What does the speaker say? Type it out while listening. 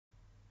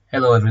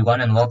Hello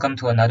everyone and welcome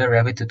to another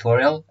Revit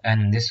tutorial, and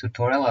in this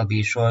tutorial I'll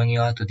be showing you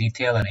how to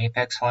detail an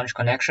apex haunch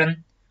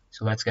connection.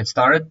 So let's get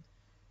started.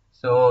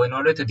 So in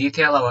order to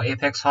detail our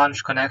apex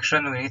haunch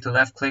connection, we need to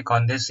left click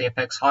on this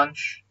apex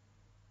haunch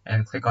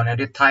and click on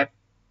edit type.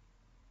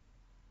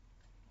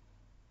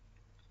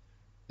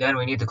 Then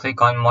we need to click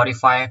on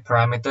modify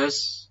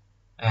parameters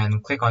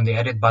and click on the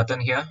edit button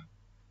here.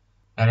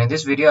 And in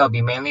this video I'll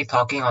be mainly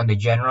talking on the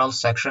general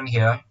section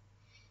here,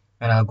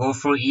 and I'll go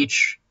through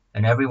each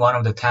and every one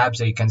of the tabs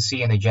that you can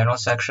see in the general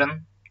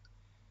section.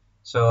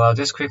 So I'll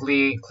just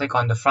quickly click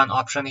on the front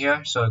option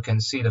here so you can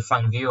see the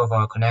front view of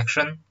our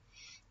connection.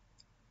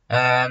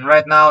 And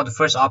right now the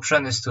first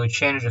option is to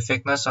change the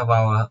thickness of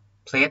our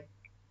plate.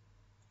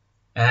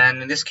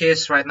 And in this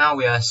case right now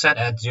we are set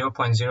at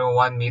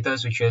 0.01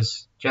 meters, which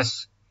is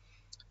just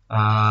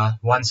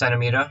 1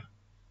 centimeter.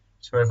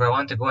 So if I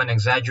want to go and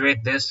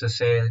exaggerate this to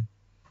say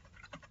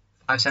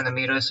 5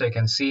 centimeters, so you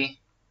can see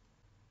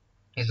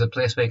is the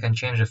place where you can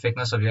change the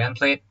thickness of your end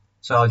plate.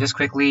 So I'll just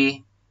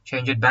quickly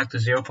change it back to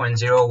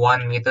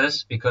 0.01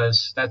 meters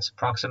because that's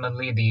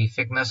approximately the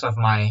thickness of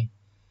my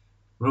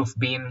roof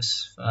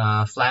beam's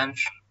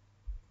flange.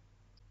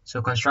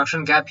 So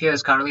construction gap here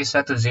is currently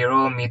set to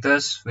 0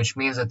 meters, which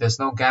means that there's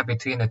no gap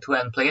between the two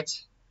end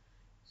plates.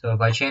 So if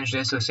I change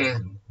this to say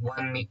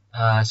 1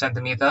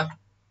 centimeter,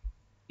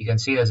 you can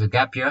see there's a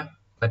gap here,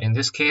 but in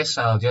this case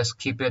I'll just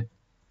keep it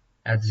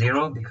at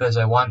 0 because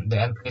I want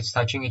the end plates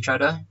touching each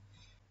other.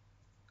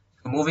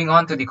 Moving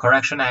on to the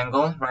correction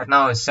angle, right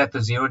now it's set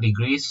to 0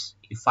 degrees.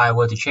 If I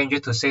were to change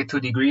it to say 2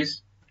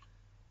 degrees,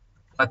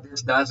 what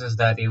this does is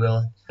that it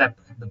will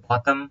separate the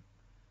bottom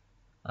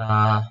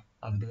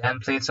of the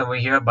end plates over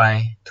here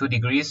by 2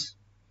 degrees.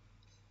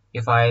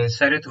 If I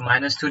set it to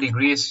 -2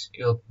 degrees,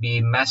 it'll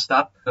be messed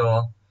up,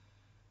 so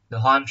the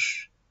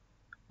haunch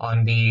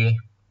on the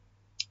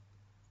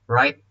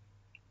right,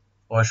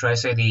 or should I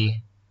say the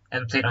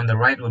end plate on the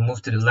right, will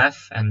move to the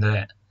left, and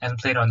the end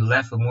plate on the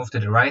left will move to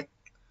the right.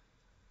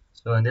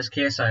 So in this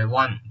case I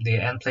want the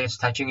end plates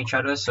touching each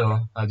other,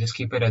 so I'll just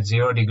keep it at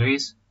 0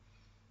 degrees.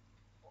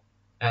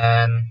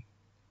 And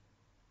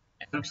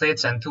end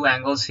plates and two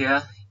angles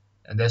here,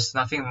 there's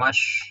nothing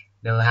much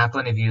that will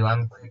happen if you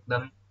unclick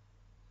them.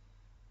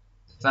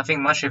 There's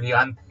nothing much if you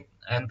unpick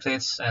end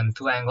plates and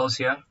two angles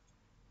here,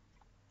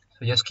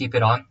 so just keep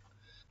it on.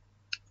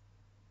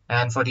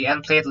 And for the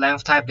end plate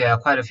length type, there are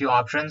quite a few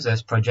options.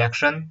 There's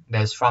projection,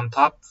 there's from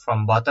top,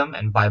 from bottom,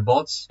 and by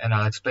bolts, and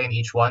I'll explain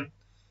each one.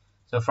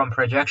 So from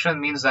projection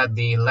means that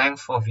the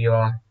length of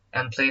your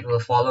end plate will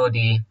follow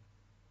the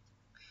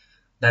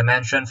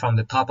dimension from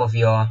the top of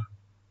your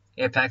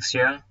apex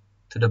here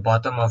to the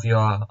bottom of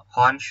your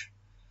haunch.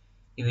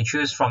 If you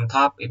choose from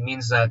top, it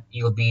means that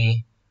you'll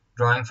be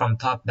drawing from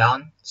top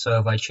down.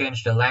 So if I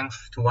change the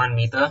length to 1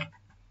 meter,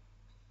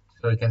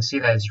 so you can see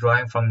that it's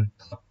drawing from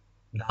top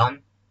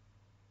down.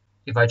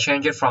 If I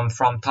change it from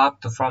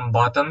top to from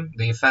bottom,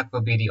 the effect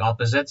will be the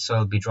opposite, so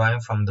it'll be drawing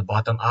from the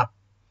bottom up.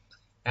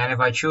 And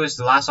if I choose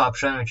the last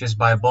option, which is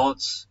by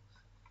bolts,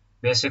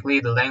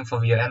 basically the length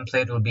of your end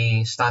plate will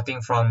be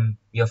starting from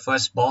your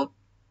first bolt,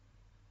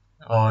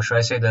 or should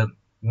I say the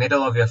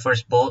middle of your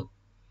first bolt,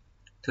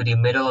 to the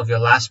middle of your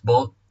last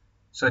bolt.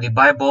 So the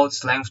by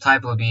bolts length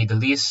type will be the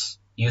least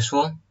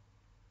useful,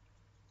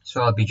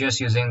 so I'll be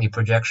just using the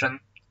projection.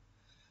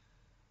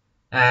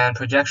 And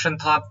projection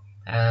top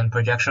and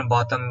projection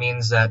bottom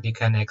means that you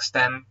can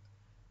extend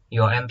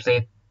your end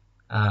plate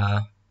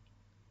to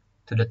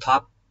the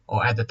top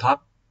or at the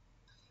top,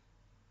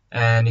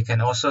 and you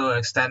can also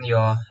extend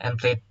your end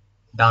plate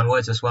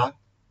downwards as well.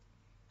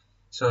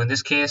 So in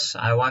this case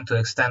I want to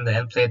extend the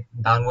end plate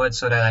downwards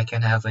so that I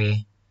can have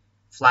a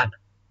flat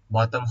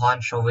bottom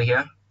haunch over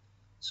here.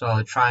 So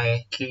I'll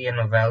try key in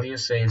a value,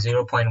 say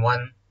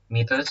 0.1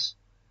 meters.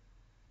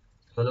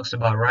 So it looks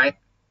about right.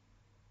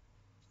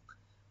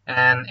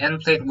 And end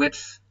plate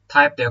width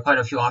type, there are quite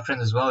a few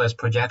options as well. There's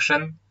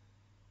projection,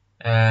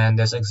 and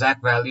there's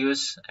exact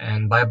values,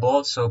 and by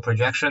bolts. So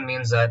projection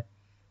means that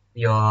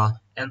your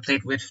end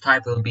plate width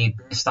type will be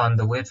based on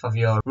the width of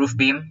your roof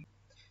beam.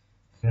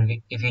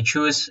 And if you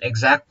choose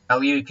exact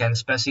value, you can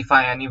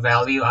specify any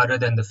value other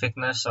than the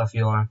thickness of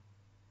your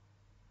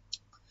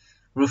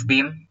roof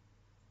beam.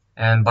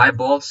 And by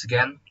bolts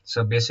again,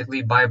 so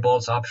basically by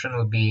bolts option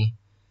will be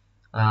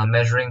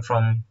measuring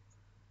from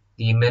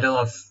the middle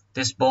of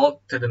this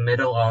bolt to the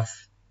middle of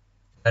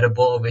the other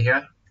bolt over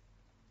here.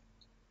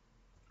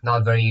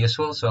 Not very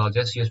useful, so I'll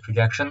just use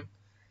projection.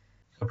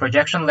 So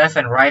projection left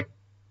and right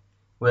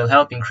will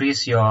help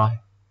increase your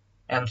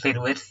end plate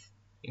width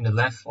in the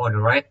left or the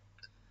right.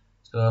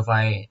 So if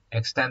I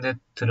extend it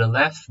to the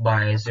left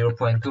by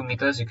 0.2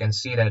 meters, you can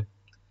see that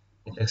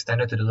it's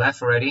extended to the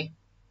left already.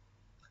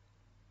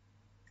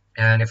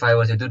 And if I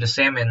were to do the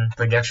same in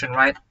projection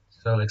right,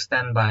 so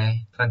extend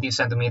by 20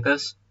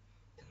 centimeters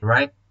to the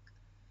right.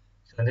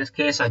 So in this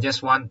case, I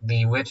just want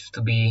the width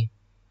to be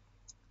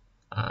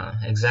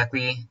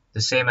exactly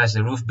the same as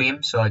the roof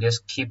beam, so I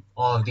just keep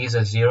all of these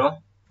as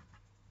 0.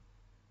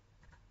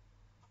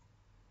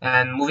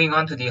 And moving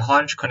on to the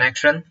haunch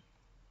connection,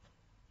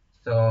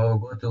 so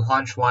go to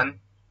haunch 1,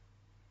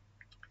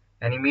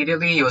 And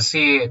immediately you'll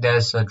see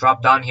there's a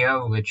drop down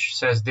here which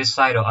says this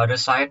side or other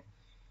side.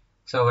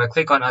 So if I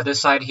click on other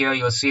side here,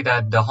 you'll see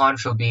that the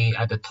haunch will be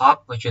at the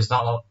top, which is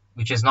not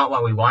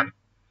what we want.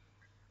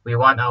 We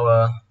want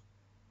our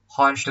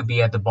haunch to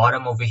be at the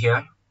bottom over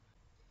here.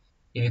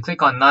 If you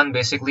click on none,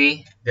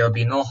 basically there'll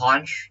be no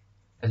haunch,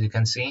 as you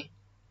can see.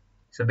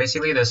 So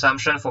basically the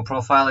assumption for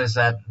profile is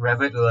that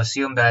Revit will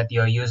assume that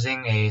you're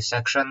using a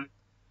section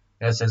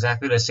that's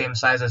exactly the same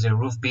size as your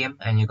roof beam,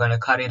 and you're going to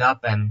cut it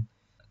up and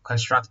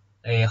construct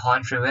a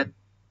haunch with it.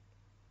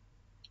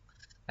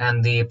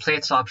 And the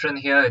plates option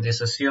here, it is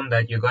assumed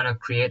that you're going to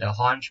create a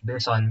haunch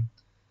based on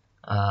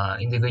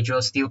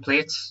individual steel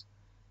plates.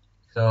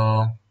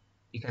 So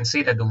you can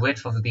see that the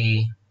width of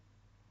the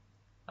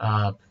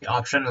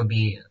option will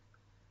be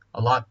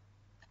a lot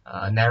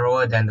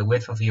narrower than the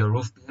width of your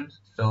roof beams.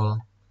 So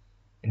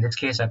in this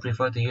case, I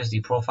prefer to use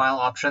the profile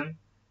option.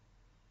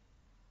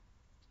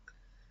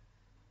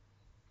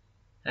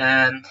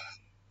 And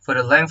for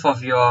the length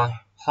of your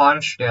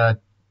haunch, there are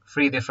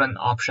 3 different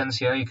options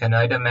here. You can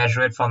either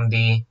measure it from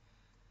the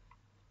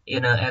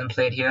inner end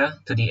plate here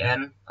to the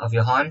end of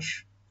your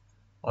haunch,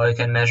 or you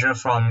can measure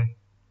from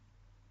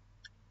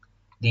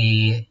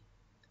the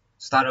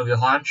start of your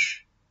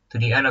haunch to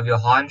the end of your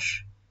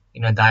haunch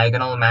in a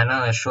diagonal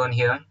manner as shown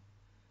here,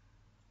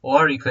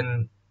 or you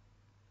could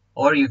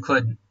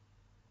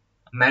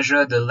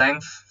measure the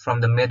length from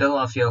the middle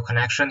of your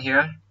connection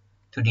here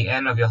to the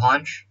end of your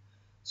haunch.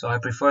 So I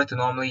prefer to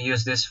normally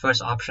use this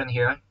first option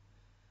here.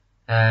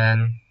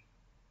 And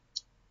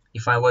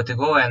if I were to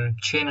go and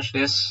change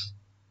this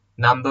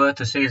number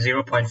to say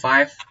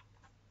 0.5,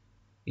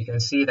 you can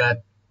see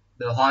that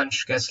the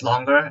haunch gets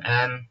longer.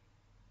 And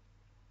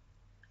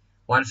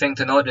one thing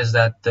to note is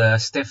that your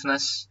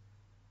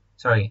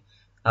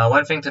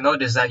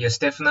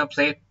stiffener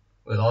plate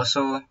will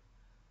also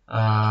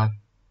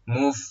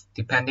move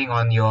depending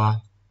on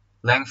your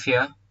length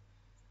here.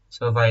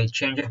 So if I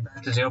change it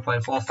back to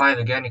 0.45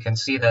 again, you can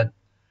see that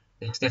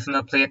the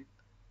stiffener plate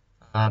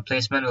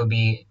placement will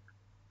be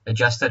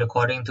adjusted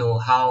according to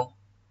how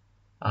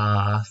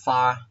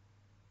far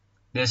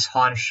this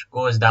haunch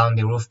goes down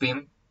the roof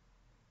beam.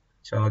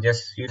 So I'll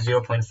just use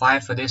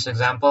 0.5 for this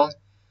example.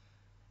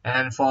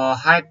 And for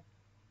height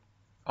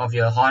of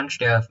your haunch,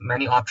 there are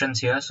many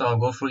options here, so I'll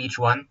go through each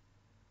one.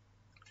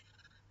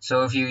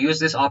 So if you use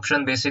this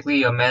option, basically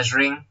you're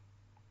measuring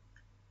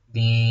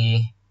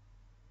the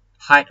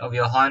height of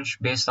your haunch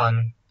based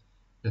on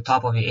the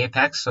top of your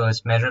apex. So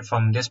it's measured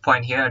from this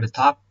point here at the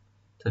top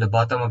to the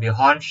bottom of your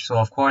haunch. So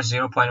of course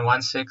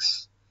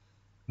 0.16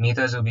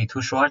 meters will be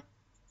too short.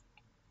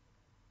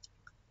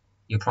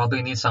 You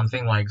probably need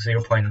something like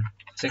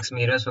 0.6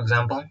 meters, for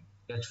example,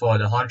 just for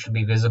the haunch to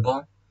be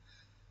visible.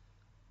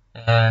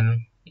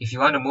 And if you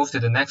want to move to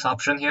the next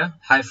option here,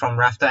 height from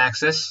rafter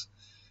axis,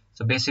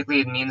 so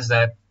basically it means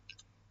that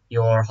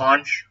your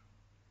haunch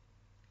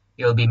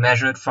will be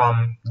measured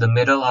from the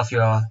middle of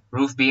your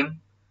roof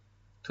beam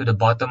to the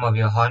bottom of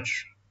your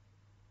haunch.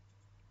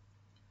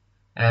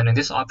 And in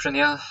this option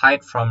here,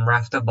 height from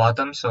rafter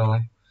bottom, so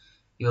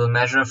you'll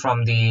measure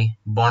from the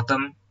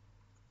bottom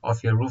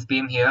of your roof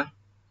beam here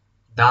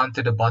down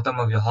to the bottom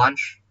of your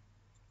haunch.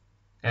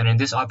 And in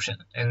this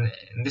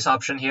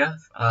option here,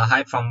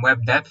 height from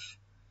web depth,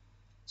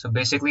 so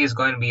basically it's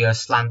going to be a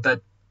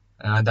slanted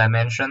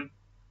dimension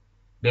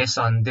based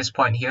on this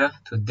point here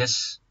to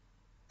this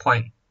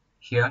point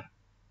here.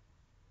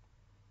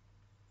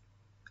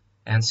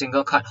 And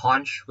single cut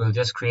haunch will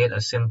just create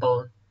a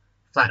simple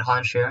flat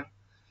haunch here.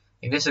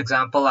 In this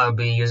example, I'll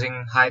be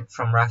using height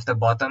from rafter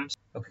bottoms.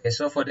 Okay,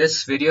 so for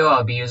this video,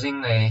 I'll be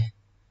using a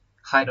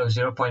height of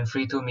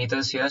 0.32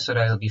 meters here so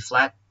that it'll be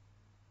flat.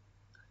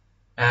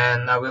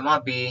 And I will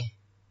not be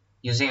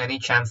using any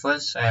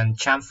chamfers, and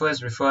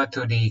chamfers refer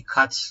to the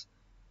cuts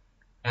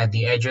at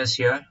the edges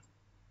here.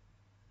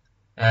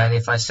 And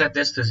if I set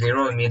this to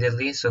 0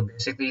 immediately, so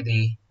basically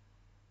the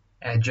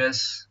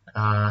edges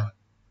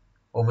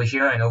over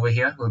here and over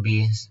here will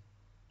be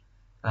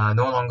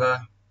no longer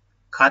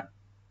cut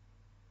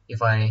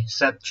if I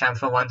set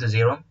chamfer 1 to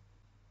 0.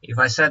 If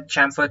I set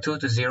chamfer 2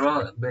 to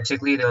 0,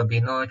 basically there will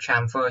be no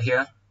chamfer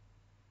here.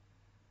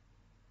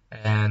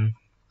 And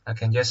I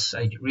can just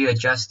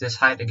readjust this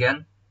height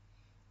again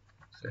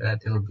so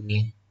that it will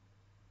be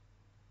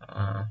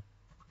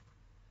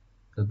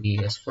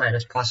as flat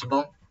as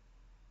possible.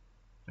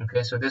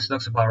 Okay, so this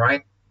looks about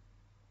right.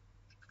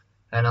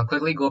 And I'll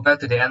quickly go back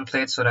to the end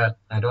plate so that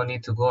I don't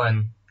need to go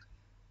and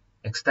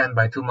extend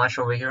by too much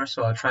over here.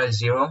 So I'll try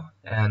 0,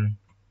 and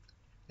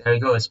there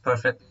you go, it's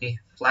perfectly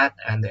flat,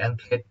 and the end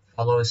plate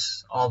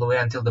follows all the way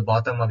until the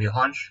bottom of your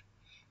haunch.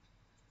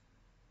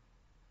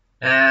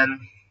 And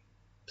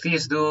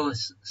please do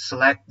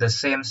select the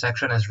same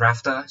section as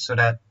rafter so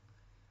that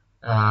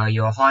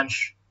your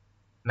haunch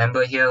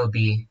member here will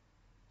be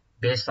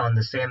based on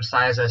the same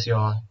size as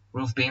your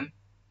roof beam.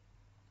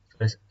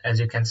 So as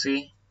you can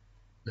see,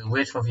 the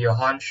width of your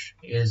haunch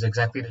is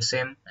exactly the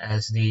same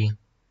as the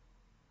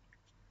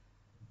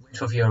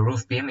width of your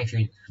roof beam if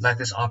you select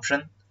this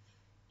option.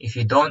 If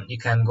you don't, you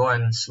can go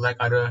and select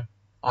other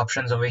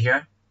options over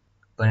here.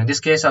 But in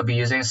this case, I'll be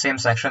using same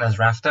section as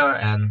rafter,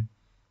 and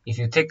if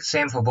you take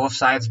same for both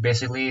sides,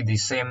 basically the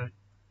same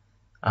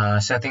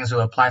settings will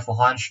apply for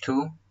Haunch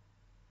 2,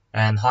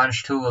 and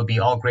Haunch 2 will be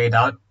all grayed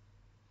out.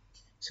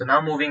 So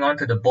now moving on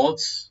to the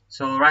bolts.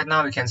 So right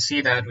now we can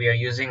see that we are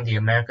using the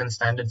American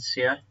standards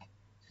here,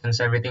 since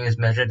everything is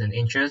measured in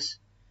inches.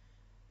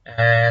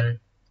 And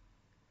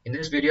in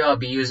this video I'll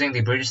be using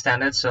the British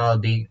standard, so I'll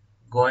be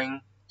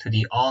going to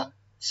the all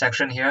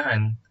section here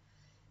and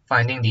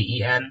finding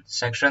the EN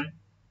section.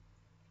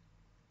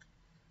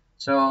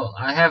 So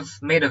I have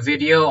made a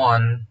video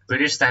on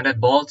British standard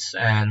bolts,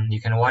 and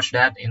you can watch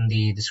that in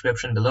the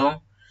description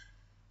below.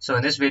 So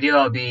in this video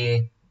I'll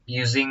be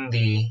using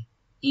the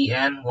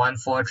EN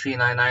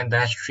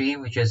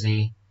 14399-3, which is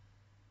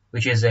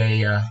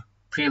a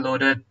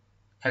preloaded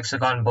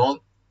hexagon bolt,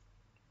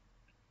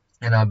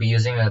 and I'll be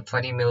using a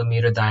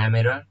 20mm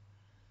diameter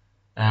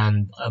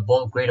and a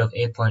bolt grade of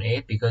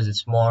 8.8 because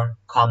it's more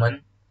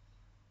common.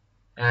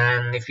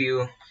 And if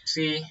you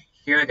see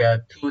here, there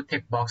are two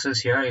tick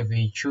boxes here. If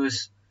we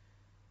choose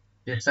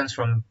distance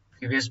from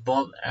previous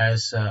bolt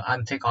as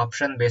untick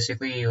option,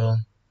 basically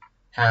you'll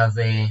have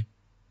a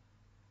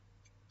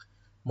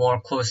more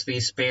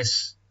closely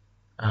spaced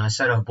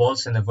set of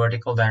bolts in the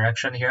vertical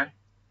direction here.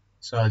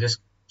 So I'll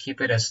just keep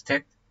it as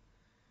ticked.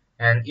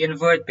 And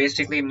invert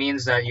basically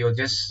means that you'll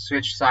just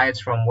switch sides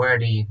from where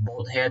the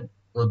bolt head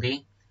will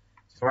be.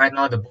 So right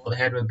now the bolt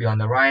head will be on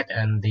the right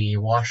and the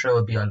washer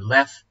will be on the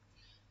left.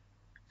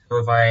 So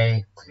if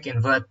I click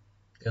invert,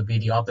 it'll be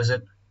the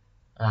opposite.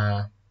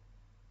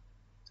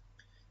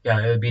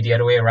 It'll be the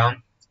other way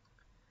around.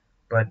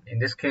 But in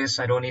this case,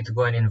 I don't need to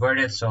go and invert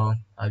it, so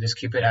I'll just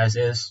keep it as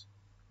is.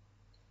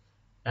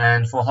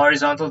 And for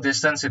horizontal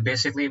distance, it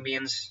basically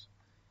means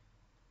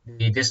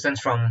the distance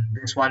from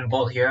this one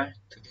bolt here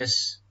to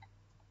this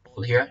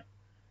bolt here.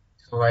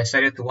 So I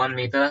set it to 1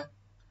 meter,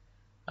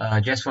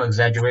 just for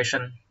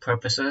exaggeration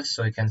purposes,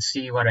 so you can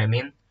see what I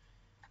mean.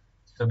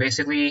 So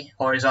basically,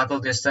 horizontal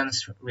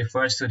distance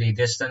refers to the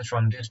distance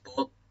from this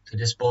bolt to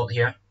this bolt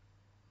here,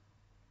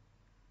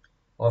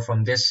 or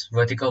from this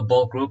vertical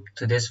bolt group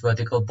to this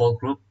vertical bolt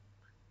group.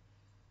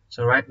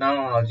 So right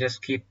now, I'll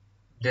just keep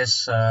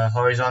this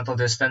horizontal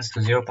distance to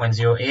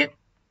 0.08,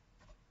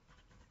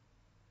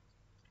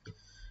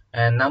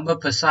 and number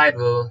per side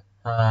will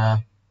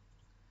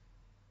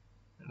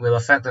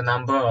affect the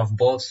number of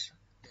bolts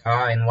there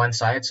are in one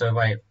side. So if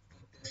I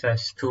put this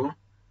as 2,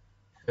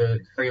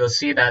 so you'll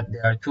see that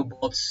there are 2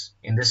 bolts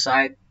in this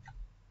side,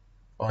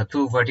 or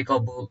 2 vertical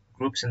bolt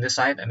groups in this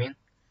side,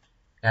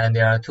 and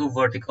there are 2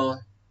 vertical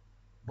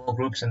bolt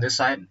groups in this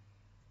side.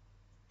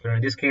 But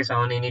in this case, I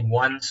only need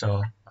 1,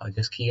 so I'll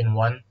just key in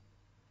 1.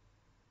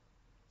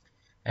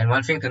 And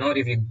one thing to note,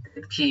 if you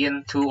did key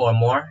in 2 or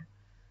more,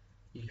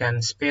 you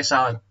can space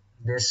out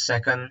this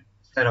second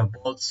set of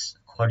bolts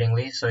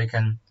accordingly. So you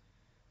can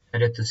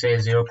set it to say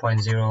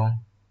 0.0,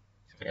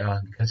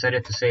 you can set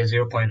it to say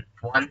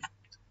 0.1,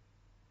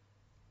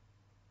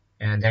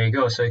 and there you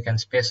go. So you can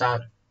space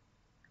out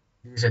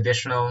these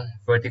additional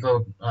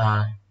vertical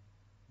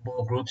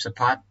bolt groups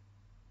apart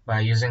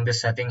by using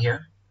this setting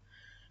here.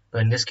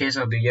 But in this case,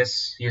 I'll be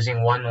just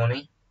using 1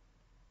 only,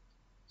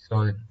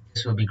 so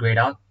this will be grayed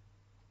out.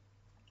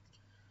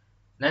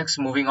 Next,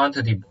 moving on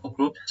to the bolt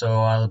group. So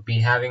I'll be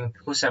having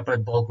 2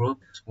 separate bolt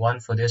groups,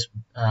 one for this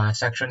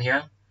section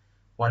here,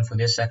 one for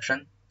this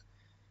section.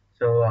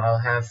 So I'll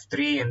have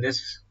 3 in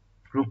this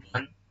group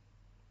 1,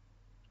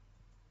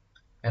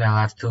 and I'll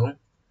have 2.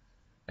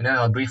 And then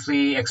I'll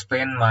briefly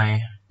explain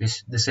my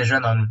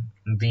decision on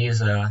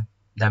these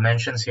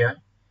dimensions here.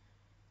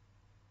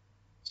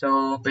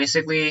 So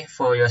basically,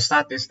 for your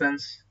start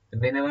distance, the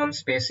minimum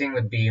spacing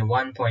would be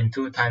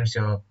 1.2 times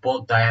your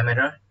bolt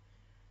diameter.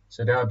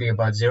 So that will be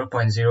about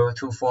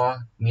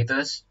 0.024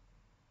 meters.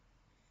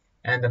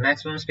 And the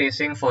maximum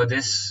spacing for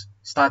this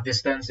start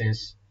distance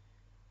is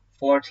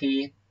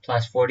 4T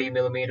plus 40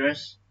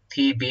 millimeters,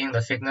 T being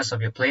the thickness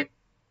of your plate.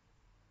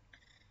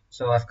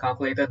 So I've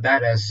calculated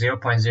that as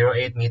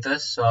 0.08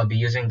 meters, so I'll be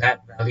using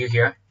that value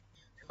here.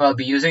 So I'll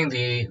be using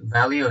the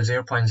value of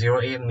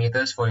 0.08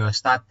 meters for your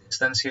start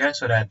distance here,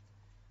 so that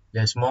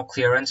there's more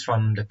clearance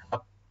from the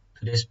top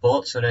to this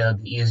bolt, so that it'll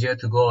be easier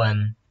to go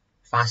and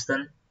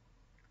fasten.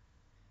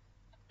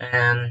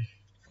 And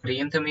for the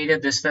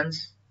intermediate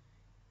distance,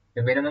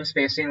 the minimum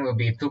spacing will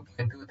be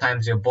 2.2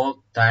 times your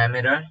bolt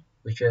diameter,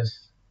 which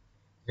is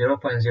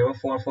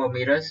 0.044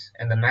 meters,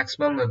 and the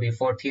maximum will be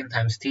 14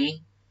 times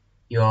T,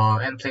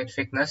 your end plate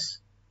thickness.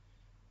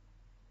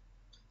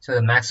 So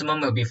the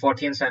maximum will be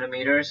 14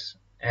 centimeters,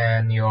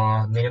 and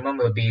your minimum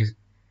will be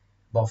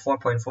about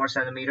 4.4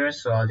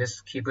 centimeters, so I'll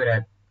just keep it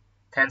at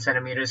 10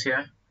 centimeters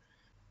here.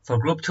 For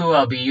group 2,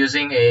 I'll be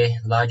using a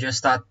larger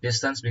start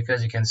distance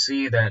because you can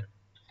see that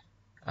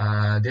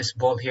this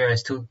bolt here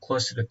is too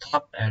close to the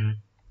top, and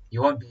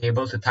you won't be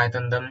able to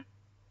tighten them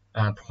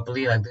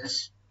properly like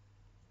this.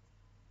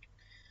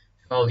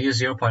 So I'll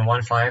use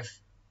 0.15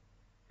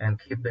 and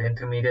keep the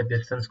intermediate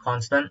distance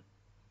constant.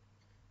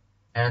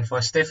 And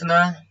for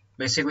stiffener,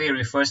 basically it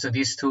refers to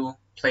these 2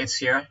 plates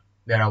here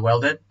that are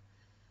welded.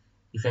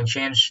 You can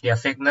change their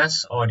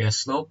thickness or their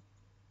slope.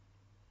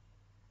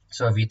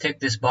 So if you take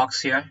this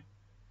box here,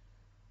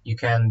 you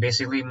can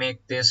basically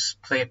make this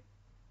plate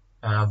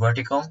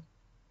vertical,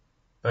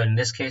 but in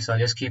this case I'll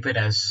just keep it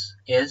as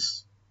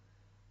is.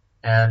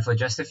 And for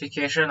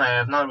justification, I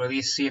have not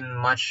really seen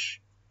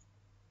much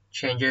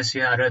changes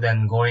here other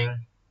than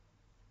going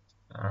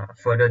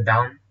further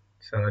down,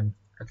 so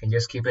I can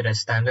just keep it as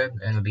standard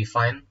and it'll be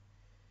fine.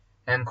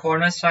 And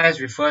corner size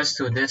refers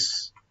to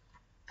this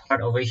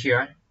part over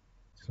here.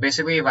 So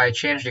basically if I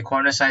change the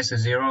corner size to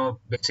 0,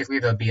 basically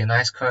there'll be a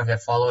nice curve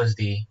that follows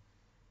the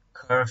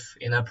curve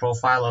inner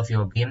profile of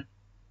your beam.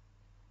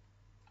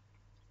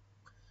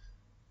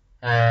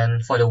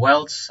 And for the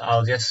welds,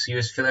 I'll just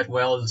use fillet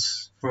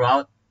welds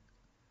throughout.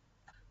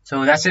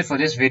 So that's it for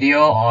this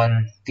video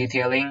on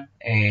detailing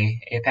a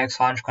apex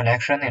haunch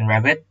connection in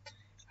Revit.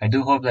 I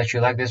do hope that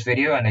you like this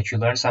video and that you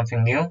learned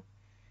something new.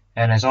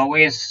 And as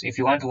always, if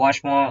you want to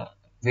watch more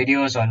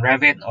videos on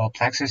Revit or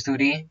Plexus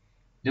 2D,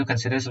 do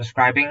consider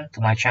subscribing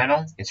to my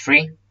channel. It's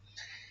free.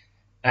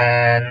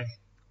 And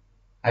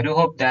I do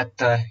hope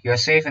that you're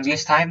safe in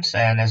these times,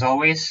 and as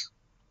always,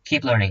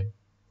 keep learning.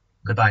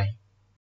 Goodbye.